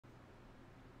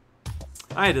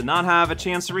I did not have a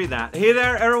chance to read that. Hey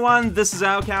there, everyone. This is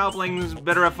Alcal playing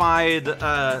Betterified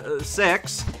VI.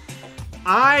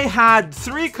 I had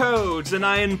 3 codes, and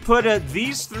I inputted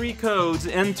these 3 codes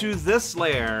into this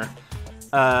layer,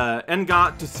 and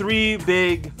got to 3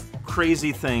 big,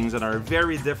 crazy things that are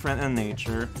very different in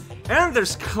nature. And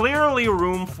there's clearly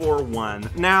room for 1.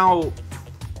 Now,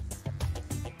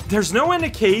 there's no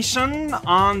indication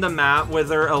on the map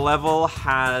whether a level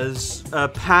has a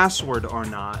password or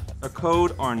not, a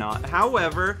code or not.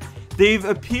 However, they've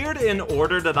appeared in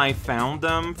order that I found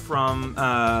them from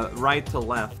right to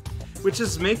left, which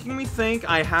is making me think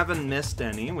I haven't missed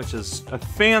any, which is a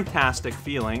fantastic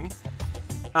feeling.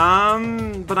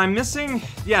 But I'm missing,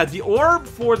 yeah, the orb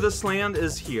for this land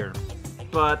is here,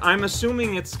 but I'm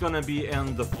assuming it's gonna be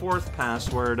in the 4th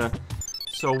password,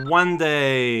 so one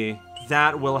day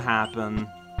that will happen.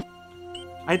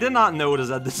 I did not notice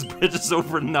that this bridge is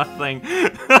over nothing.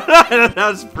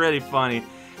 That's pretty funny.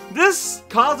 This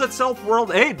calls itself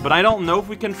World 8, but I don't know if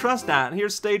we can trust that.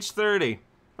 Here's stage 30.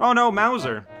 Oh no,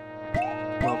 Mauser.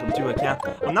 Welcome to a cat.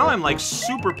 Well, now I'm like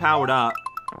super powered up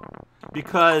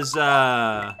because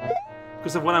of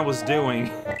what I was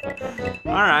doing.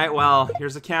 Alright, well,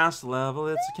 here's a castle level.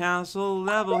 It's a castle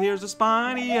level. Here's a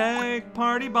spiny egg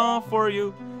party ball for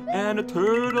you. And a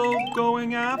turtle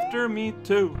going after me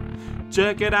too.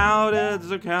 Check it out, it's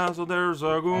a castle. There's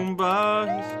a Goomba.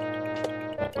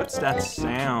 What's that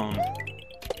sound?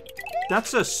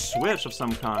 That's a switch of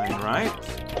some kind, right?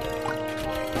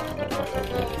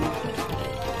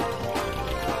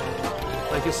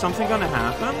 Like, is something gonna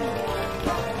happen?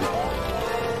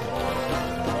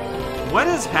 What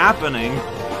is happening?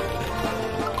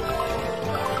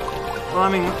 Well, I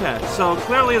mean, okay, so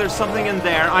clearly there's something in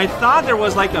there. I thought there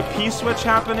was like a P-switch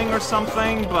happening or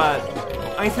something, but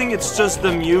I think it's just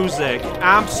the music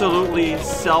absolutely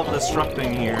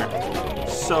self-destructing here.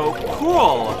 So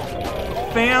cool!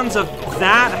 Fans of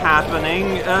that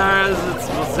happening, it's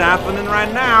what's happening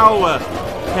right now.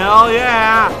 Hell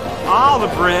yeah! All the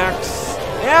bricks!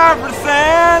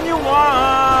 Everything you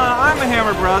want! I'm a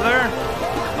Hammer Brother!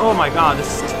 Oh my god,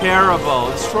 this is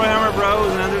terrible. Destroy Hammer Bros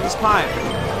and enter this pipe.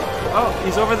 Oh,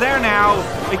 he's over there now.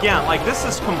 Again, like, this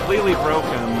is completely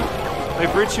broken by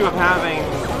virtue of having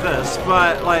this,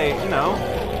 but, like, you know,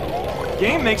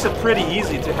 game makes it pretty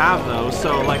easy to have those,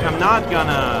 so, like, I'm not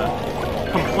gonna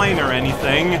complain or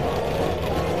anything.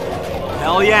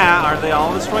 Hell yeah, are they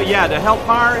all destroyed? Yeah, the health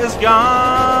bar is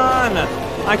gone!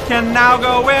 I can now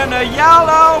go in a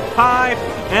yellow pipe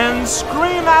and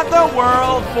scream at the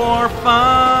world for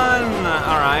fun!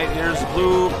 Alright, here's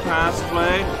blue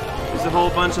passageway. There's a whole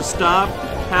bunch of stuff.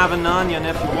 Have an onion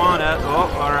if you want it. Oh,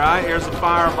 alright, here's a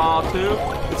fireball too.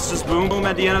 It's just boom boom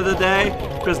at the end of the day.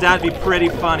 Because that'd be pretty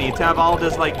funny to have all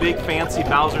this like big fancy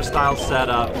Bowser style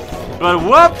setup. But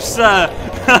whoops! No,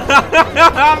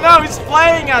 he's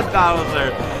playing at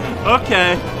Bowser!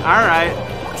 Okay, alright.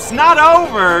 It's not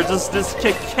over, just this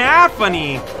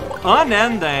cacophony.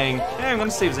 Unending. Hey, I'm gonna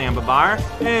save Zambabar.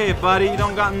 Hey buddy, you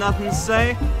don't got nothing to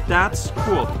say? That's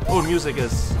cool. Oh, music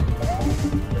is...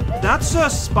 That's a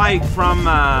Spike from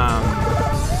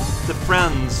the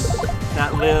Friends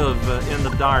that live in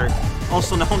the dark,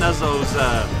 also known as those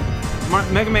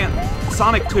Mega Man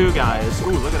Sonic 2 guys.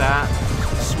 Ooh, look at that.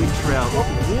 Sweet trail.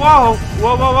 Whoa!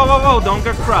 Whoa, whoa, whoa, whoa, whoa! Don't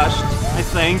get crushed, I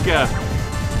think.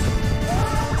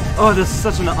 Oh, this is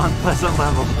such an unpleasant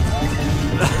level.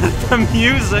 The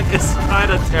music is kind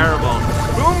of terrible.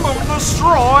 Boom, boom,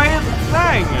 destroy the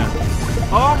thing!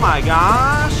 Oh my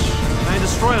gosh! I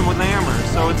destroy him with a hammer,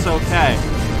 so it's okay.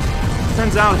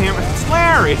 Turns out it's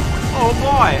Larry! Oh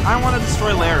boy, I want to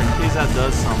destroy Larry in case that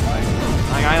does something.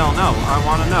 Like, I don't know. I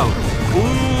want to know.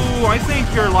 Ooh, I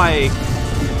think you're like...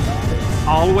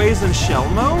 always in shell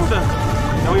mode?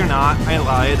 No, you're not. I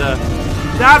lied.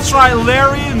 That's right,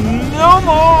 Larry! No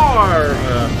more!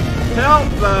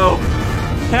 Help, though!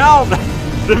 Help!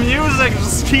 The music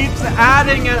just keeps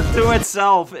adding it to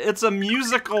itself. It's a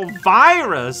musical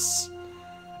virus!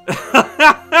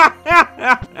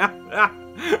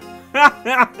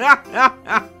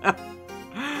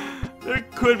 There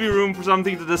could be room for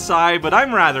something to decide, but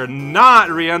I'm rather not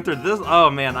re-enter this. Oh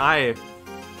man,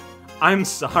 I'm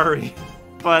sorry,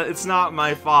 but it's not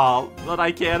my fault. But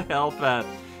I can't help it.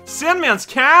 Sandman's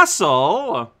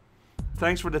Castle.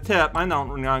 Thanks for the tip. I'm not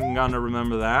gonna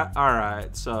remember that. All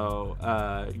right, so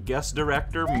guest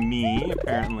director me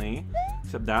apparently,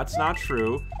 except that's not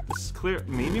true. This is clear.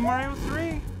 Maybe Mario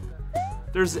 3.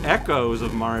 There's echoes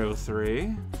of Mario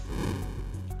 3.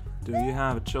 Do you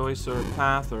have a choice or a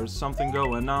path or something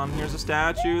going on? Here's a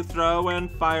statue throwing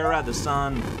fire at the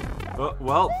sun. Oh,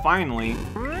 well, finally,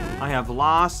 I have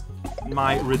lost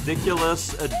my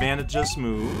ridiculous advantageous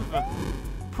move.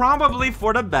 Probably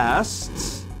for the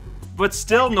best, but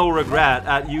still no regret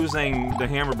at using the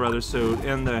Hammer Brother suit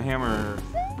in the Hammer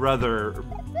Brother,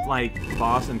 like,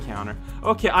 boss encounter.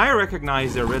 Okay, I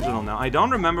recognize the original now. I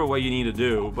don't remember what you need to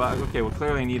do, but okay, we'll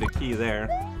clearly need a key there.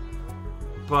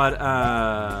 But,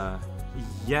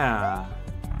 yeah,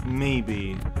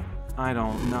 maybe. I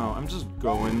don't know. I'm just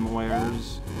going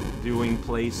where's, doing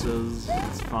places.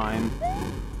 It's fine.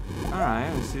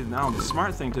 Alright, let's see. Now the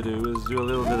smart thing to do is do a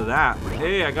little bit of that.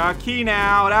 Hey, I got a key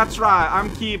now. That's right. I'm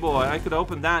key boy. I could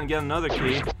open that and get another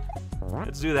key.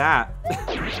 Let's do that.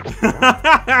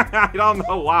 I don't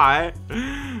know why,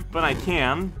 but I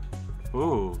can.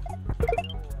 Ooh.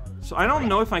 So I don't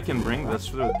know if I can bring this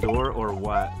through the door or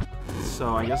what.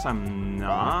 So I guess I'm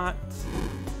not.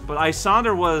 But I saw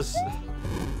there was...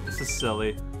 This is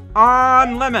silly.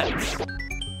 On limits!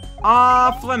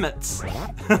 Off limits!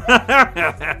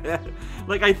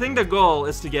 Like, I think the goal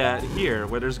is to get here,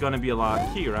 where there's gonna be a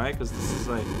locked key, right? Because this is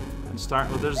like...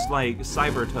 Well, there's like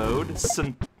Cyber Toad.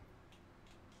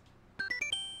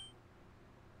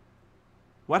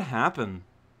 What happened?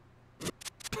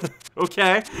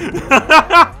 Okay.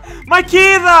 My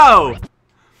key, though!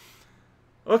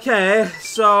 Okay,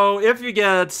 so if you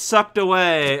get sucked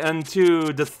away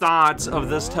into the thoughts of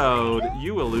this toad,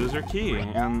 you will lose your key,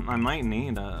 and I might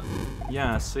need it.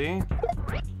 Yeah, see?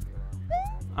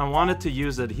 I wanted to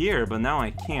use it here, but now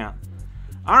I can't.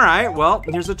 Alright, well,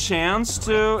 here's a chance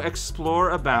to explore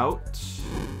about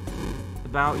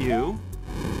you.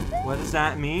 What does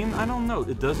that mean? I don't know.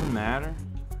 It doesn't matter.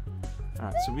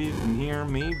 Alright, so we can hear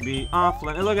me be off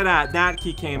limit. Look at that. That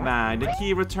key came back. The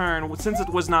key returned since it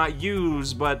was not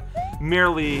used, but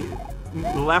merely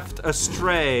left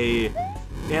astray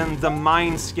in the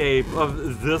mindscape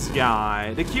of this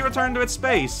guy. The key returned to its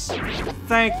space.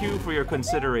 Thank you for your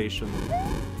consideration.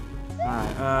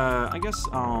 Alright, I guess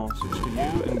I'll switch to you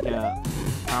and get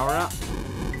power up.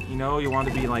 You know, you want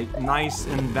to be like nice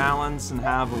and balanced and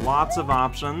have lots of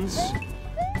options.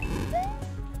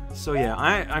 So yeah,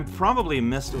 I probably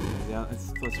missed, okay, yeah, that's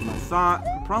what I thought.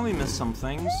 I probably missed some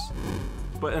things.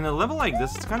 But in a level like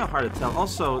this, it's kind of hard to tell.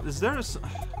 Also, is there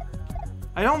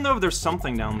I don't know if there's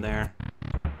something down there.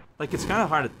 Like, it's kind of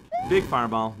hard to... Big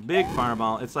fireball. Big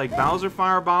fireball. It's like Bowser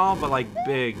fireball, but like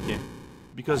big.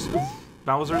 Because oof,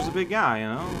 Bowser's a big guy, you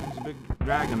know? He's a big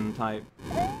dragon type.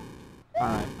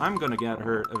 Alright, I'm gonna get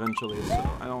hurt eventually, so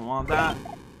I don't want that.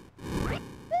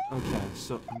 Okay,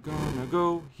 so I'm gonna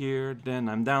go here, then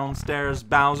I'm downstairs.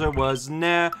 Bowser was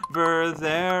never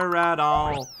there at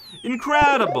all.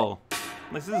 Incredible!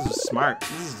 Like, this is smart.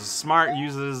 This is smart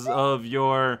uses of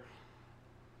your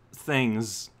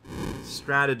things.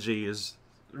 Strategies.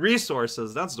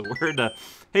 Resources, that's the word.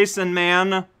 Hasten,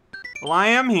 man. Well, I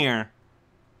am here.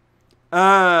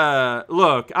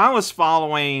 Look, I was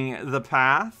following the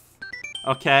path.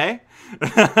 Okay?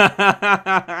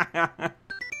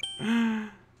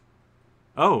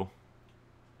 Oh.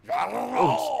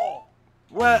 Oh.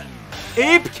 What?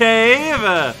 Ape Cave!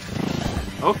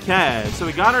 Okay, so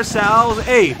we got ourselves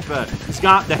Ape. He's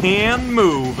got the hand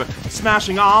move,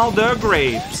 smashing all the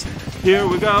grapes. Here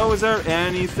we go. Is there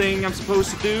anything I'm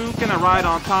supposed to do? Can I ride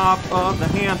on top of the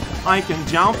hand? I can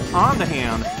jump on the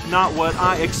hand. Not what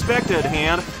I expected,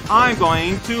 hand. I'm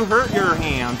going to hurt your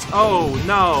hands. Oh,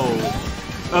 no.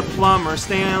 A plumber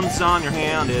stands on your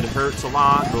hand, it hurts a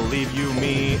lot, believe you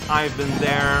me, I've been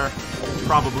there,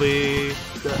 probably.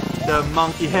 The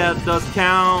monkey head doesn't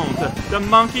count, the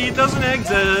monkey doesn't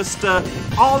exist,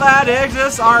 all that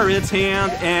exists are its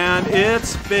hand and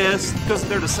its fist, because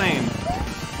they're the same.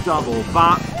 Double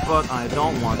bop, but I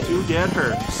don't want to get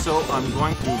hurt, so I'm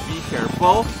going to be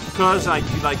careful, because I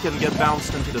can get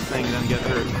bounced into the thing and then get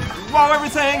hurt. Whoa,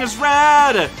 everything is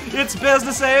red! It's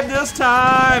business Ape this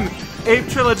time! Ape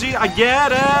Trilogy, I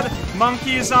get it!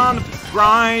 Monkeys on the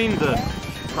grind.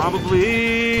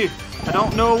 Probably. I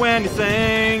don't know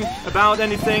anything about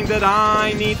anything that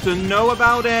I need to know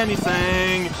about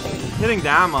anything. Hitting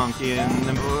that monkey and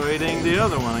avoiding the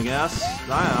other one, I guess.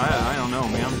 I don't know,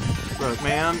 man. Look,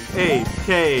 man. Ape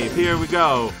Cave, here we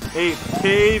go. Ape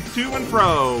Cave to and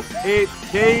fro. Ape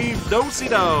Cave,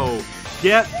 do-si-do.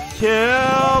 Get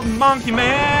killed, Monkey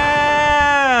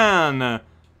Man! I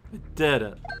did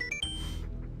it.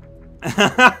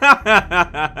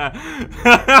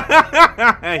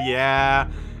 Yeah,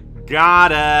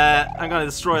 got it. I'm gonna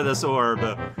destroy this orb.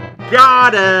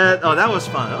 Got it. Oh, that was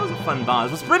fun. That was a fun boss.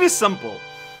 It was pretty simple,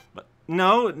 but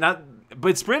no, not. But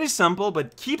it's pretty simple,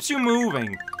 but keeps you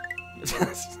moving.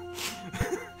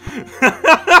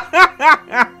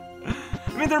 I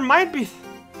mean, there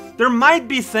might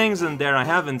be things in there I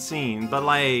haven't seen, but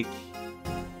like,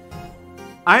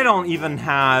 I don't even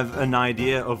have an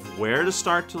idea of where to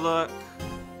start to look.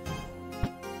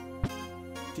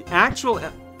 The actual...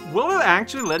 Will it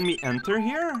actually let me enter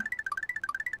here?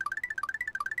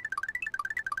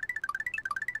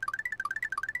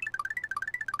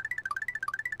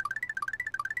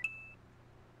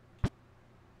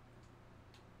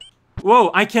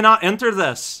 Whoa, I cannot enter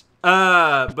this.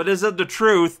 But is it the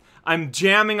truth? I'm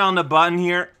jamming on the button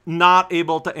here, not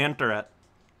able to enter it.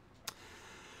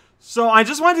 So I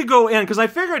just wanted to go in, because I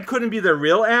figured it couldn't be the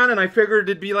real Anne, and I figured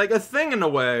it'd be like a thing in a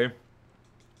way.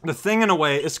 The thing in a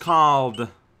way is called...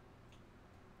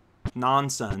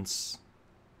 nonsense.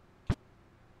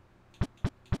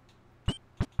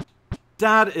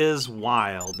 That is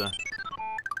wild.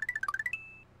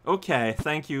 Okay,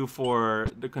 thank you for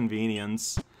the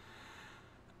convenience.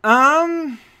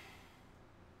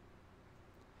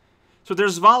 So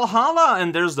there's Valhalla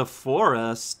and there's the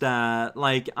forest that,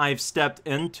 like, I've stepped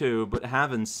into but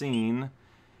haven't seen.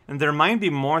 And there might be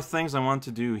more things I want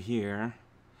to do here.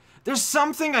 There's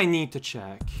something I need to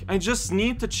check. I just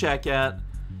need to check it.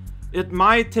 It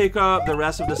might take up the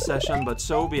rest of the session, but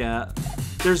so be it.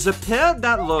 There's a pit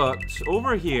that looked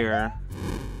over here.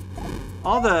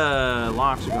 All the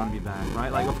locks are gonna be back,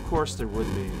 right? Like, of course there would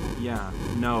be. Yeah,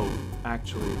 no,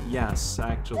 actually. Yes,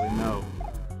 actually, no.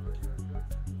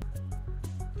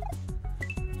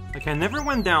 Like, I never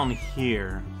went down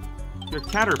here. You're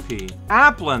Caterpie.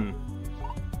 Applin!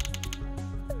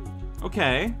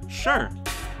 Okay, sure.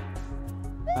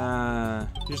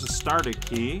 Here's a starter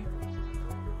key.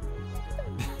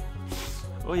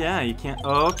 Oh yeah, you can't...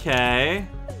 Okay.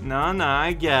 No,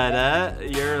 I get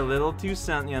it. You're a little too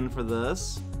sentient for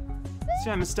this. See,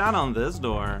 I missed out on this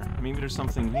door. Maybe there's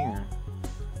something here.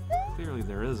 Clearly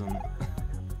there isn't.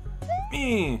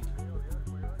 Me!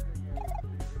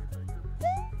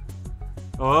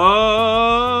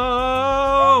 Oh!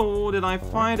 Did I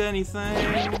find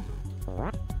anything?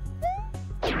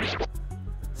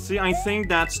 See, I think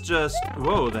that's just...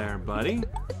 Whoa there, buddy.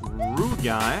 Rude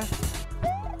guy.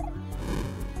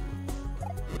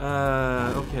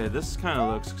 Okay, this kind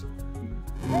of looks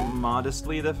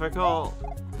modestly difficult.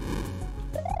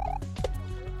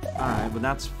 Alright, but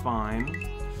that's fine.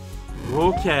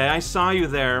 Okay, I saw you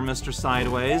there, Mr.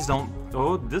 Sideways. Don't...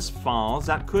 Oh, this falls.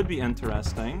 That could be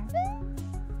interesting.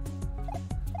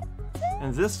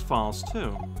 And this falls,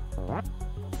 too.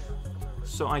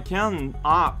 So I can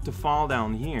opt to fall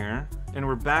down here, and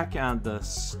we're back at the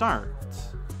start.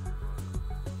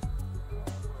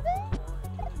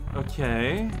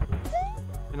 Okay.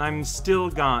 And I'm still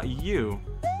got you.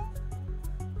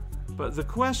 But the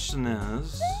question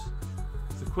is...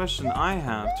 The question I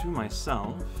have to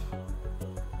myself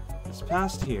is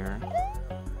past here.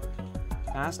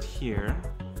 Past here.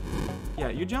 Yeah,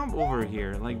 you jump over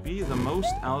here. Like, be the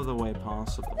most out of the way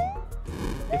possible.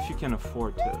 If you can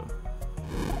afford to.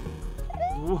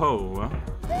 Whoa.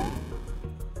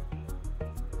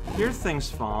 Here things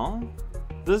fall.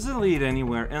 Does it lead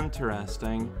anywhere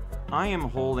interesting? I am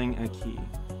holding a key.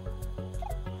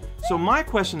 So my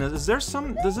question is there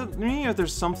some... Does it mean that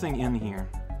there's something in here?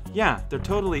 Yeah, there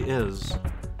totally is.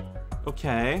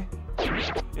 Okay.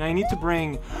 And I need to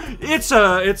bring... It's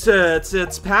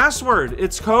password.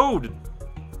 It's code.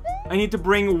 I need to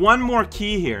bring one more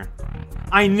key here.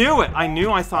 I knew it.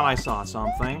 I thought I saw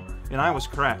something. And I was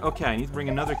correct. Okay, I need to bring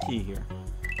another key here.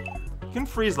 You can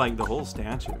freeze, like, the whole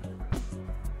statue.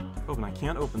 Oh, but I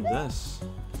can't open this.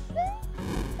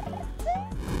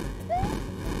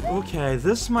 Okay,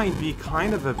 this might be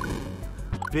kind of a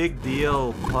big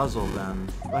deal puzzle then.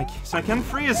 Like, so I can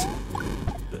freeze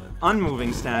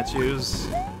unmoving statues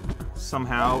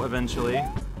somehow, eventually.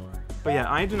 But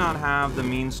yeah, I do not have the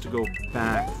means to go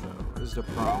back, though, is the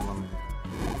problem.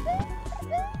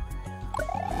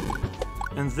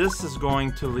 And this is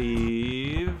going to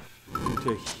lead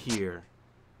to here.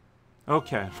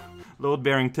 Okay.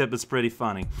 Load-bearing tip is pretty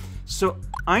funny. So,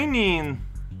 I need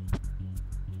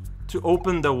to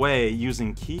open the way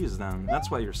using keys, then. That's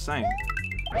what you're saying.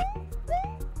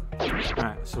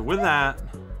 Alright, so with that,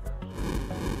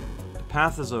 the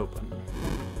path is open.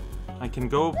 I can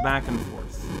go back and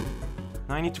forth.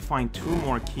 Now I need to find 2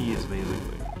 more keys,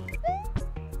 basically.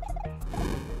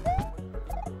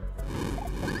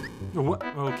 What?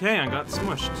 Okay, I got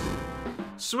smushed.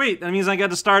 Sweet, that means I got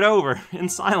to start over in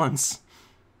silence.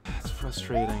 It's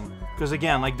frustrating. Because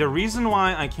again, like, the reason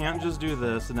why I can't just do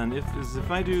this, and then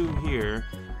if I do here,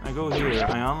 I go here,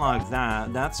 I unlock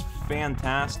that, that's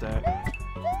fantastic.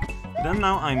 But then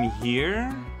now I'm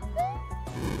here,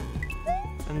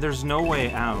 and there's no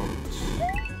way out.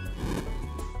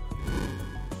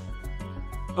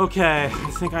 Okay,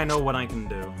 I think I know what I can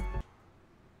do.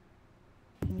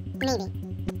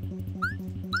 Maybe.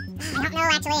 I don't know,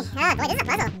 actually. Oh, boy, this is a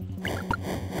puzzle.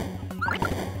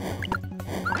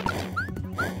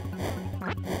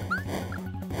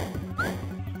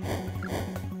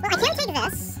 Well, I can take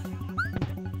this,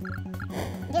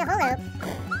 do a whole loop,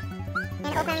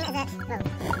 and open the... Whoa.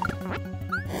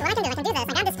 So what I can do this, I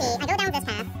grab this key, I go down this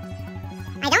path,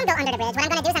 I don't go under the bridge. What I'm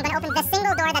going to do is I'm going to open the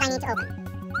single door that I need to open.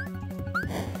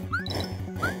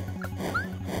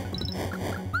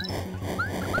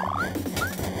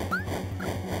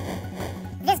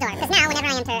 This door, because now whenever I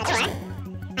enter a door,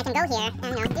 I can go here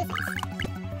and, do things.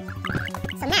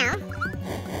 So now...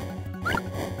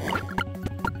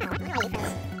 Oh, what do I use for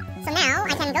this? So now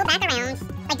I can go back around,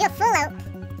 like do a full loop,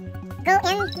 go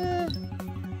in...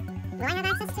 Will I have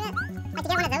access to it? I have to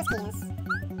get one of those keys.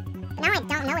 But now I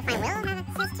don't know if I will have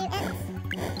access to it.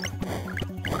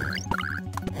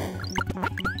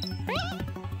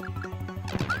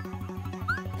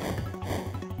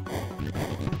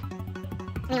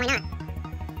 I mean, why not?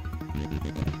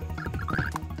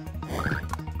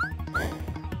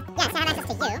 Yeah, so I have access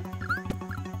to you.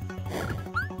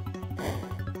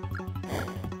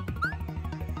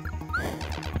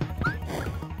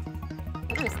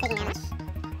 I'm just taking damage.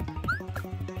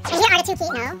 And here are the 2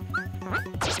 keys. No.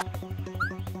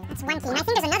 That's 1 key. And I think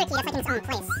there's another key that's like in its own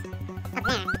place. Up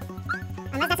there.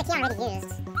 Unless that's a key already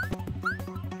used.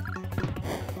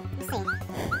 Let's see.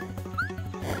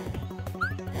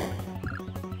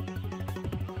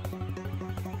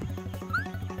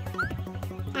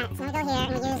 Alright, so I'm gonna go here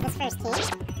and use this first key.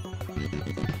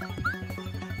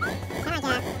 Then I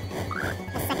get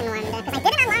the second one, because I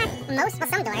didn't unlock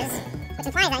some doors, which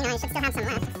implies that, I should still have some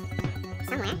left.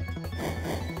 Somewhere.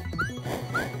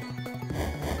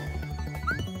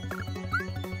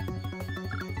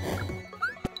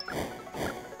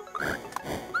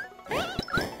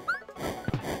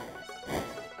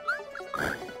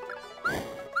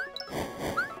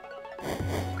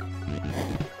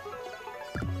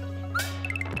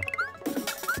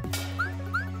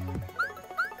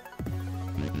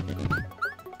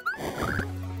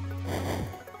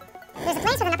 There's a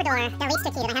place with an upper door that leads to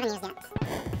a key that I haven't used yet.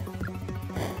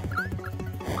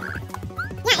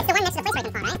 Yeah, it's the one next to the place where I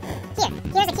can fall, right?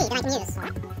 Here's a key that I can use.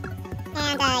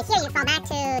 And here you fall back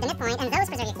to the midpoint, and those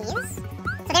preserve your keys.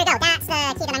 So there you go, that's the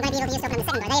key that I'm going to be able to use to open the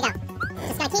second door. There you go.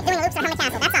 Just going to keep doing loops around the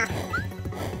castle, that's all.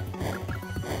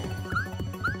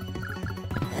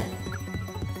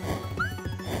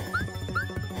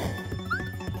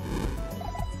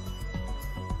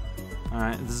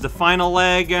 Alright, this is the final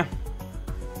leg.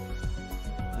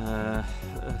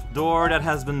 Door that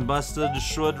has been busted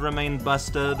should remain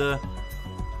busted.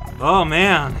 Oh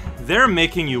man, they're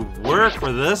making you work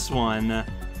for this one.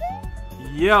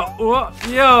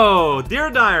 Yo, Dear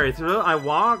Diary, I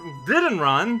walked, didn't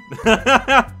run.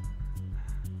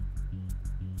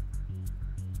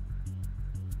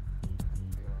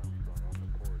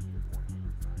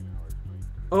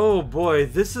 Oh boy,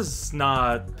 this is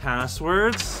not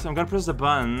passwords. I'm gonna press the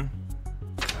button.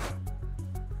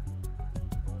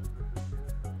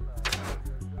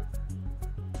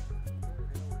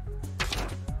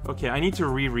 Okay, I need to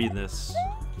reread this.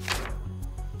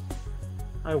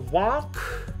 I walk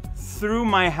through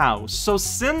my house. So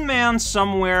Sin Man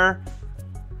somewhere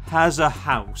has a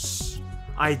house.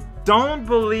 I don't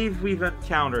believe we've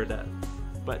encountered it.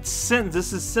 But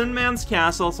this is Sin Man's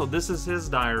castle, so this is his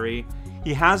diary.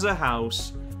 He has a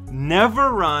house.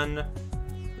 Never run.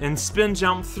 And spin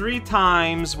jump 3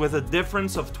 times with a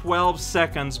difference of 12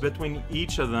 seconds between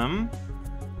each of them.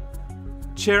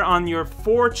 Chair on your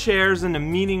 4 chairs in the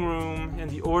meeting room in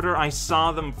the order I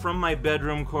saw them from my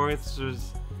bedroom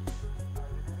corridors.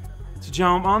 To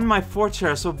jump on my 4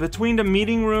 chairs, so between the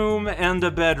meeting room and the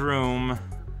bedroom,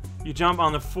 you jump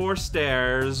on the 4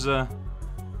 stairs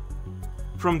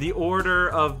from the order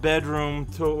of bedroom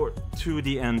to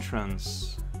the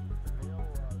entrance.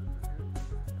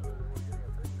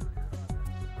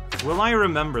 Will I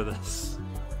remember this?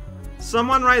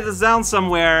 Someone write this down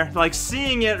somewhere. Like,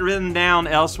 seeing it written down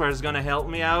elsewhere is gonna help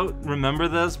me out remember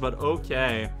this, but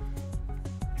okay.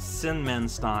 Sin Man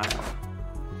style.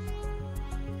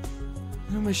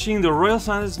 New machine, the royal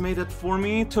scientist made it for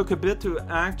me. Took a bit to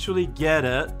actually get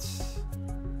it.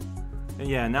 And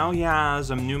yeah, now he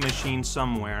has a new machine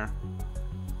somewhere.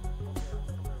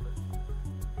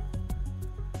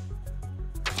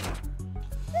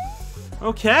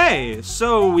 Okay,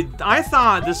 so I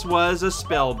thought this was a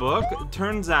spell book.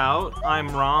 Turns out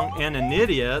I'm wrong and an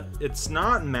idiot. It's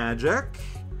not magic.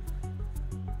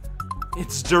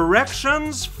 It's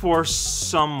directions for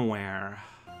somewhere.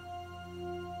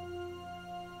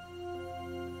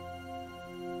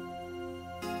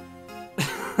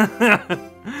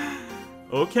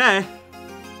 Okay.